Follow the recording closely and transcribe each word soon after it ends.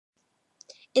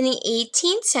In the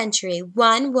 18th century,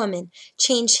 one woman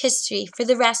changed history for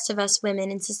the rest of us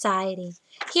women in society.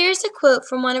 Here's a quote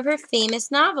from one of her famous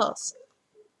novels.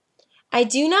 "I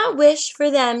do not wish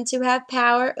for them to have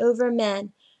power over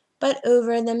men, but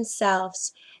over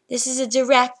themselves." This is a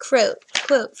direct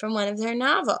quote from one of their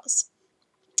novels.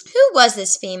 Who was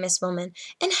this famous woman,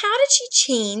 and how did she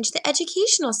change the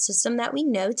educational system that we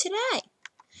know today?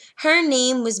 Her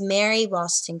name was Mary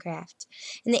Wollstonecraft.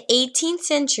 In the 18th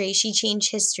century, she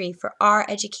changed history for our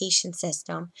education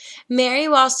system. Mary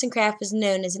Wollstonecraft was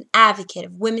known as an advocate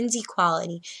of women's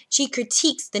equality. She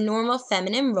critiques the normal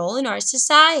feminine role in our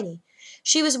society.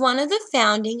 She was one of the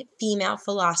founding female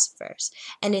philosophers,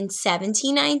 and in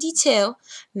 1792,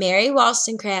 Mary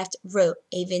Wollstonecraft wrote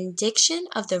A Vindication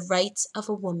of the Rights of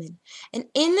a Woman. And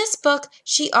in this book,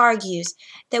 she argues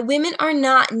that women are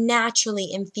not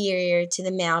naturally inferior to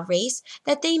the male race,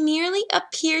 that they merely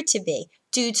appear to be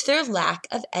due to their lack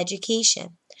of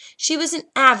education. She was an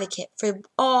advocate for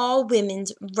all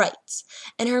women's rights,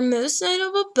 and her most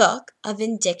notable book, A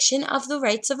Vindication of the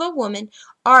Rights of a Woman,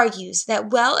 argues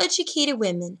that well-educated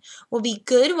women will be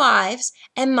good wives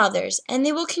and mothers, and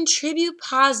they will contribute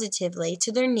positively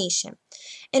to their nation.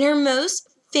 In her most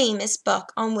famous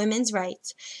book on women's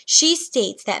rights, she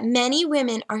states that many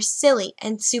women are silly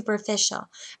and superficial,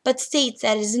 but states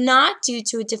that it is not due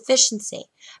to a deficiency,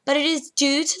 but it is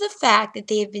due to the fact that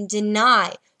they have been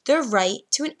denied their right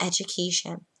to an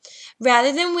education.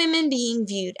 Rather than women being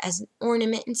viewed as an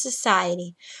ornament in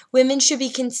society, women should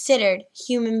be considered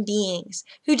human beings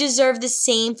who deserve the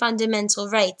same fundamental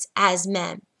rights as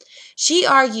men. She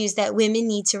argues that women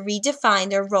need to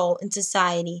redefine their role in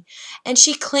society, and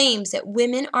she claims that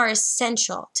women are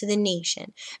essential to the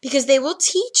nation because they will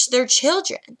teach their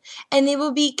children and they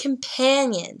will be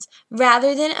companions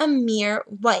rather than a mere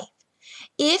wife.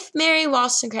 If Mary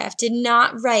Wollstonecraft did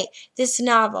not write this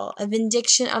novel, A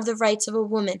Vindication of the Rights of a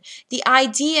Woman, the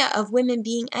idea of women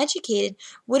being educated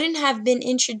wouldn't have been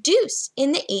introduced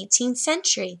in the 18th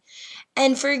century.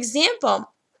 And for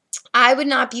example, I would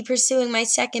not be pursuing my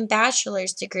second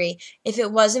bachelor's degree if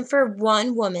it wasn't for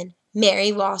one woman,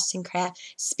 Mary Wollstonecraft,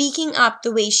 speaking up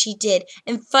the way she did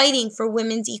and fighting for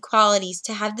women's equalities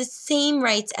to have the same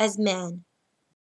rights as men.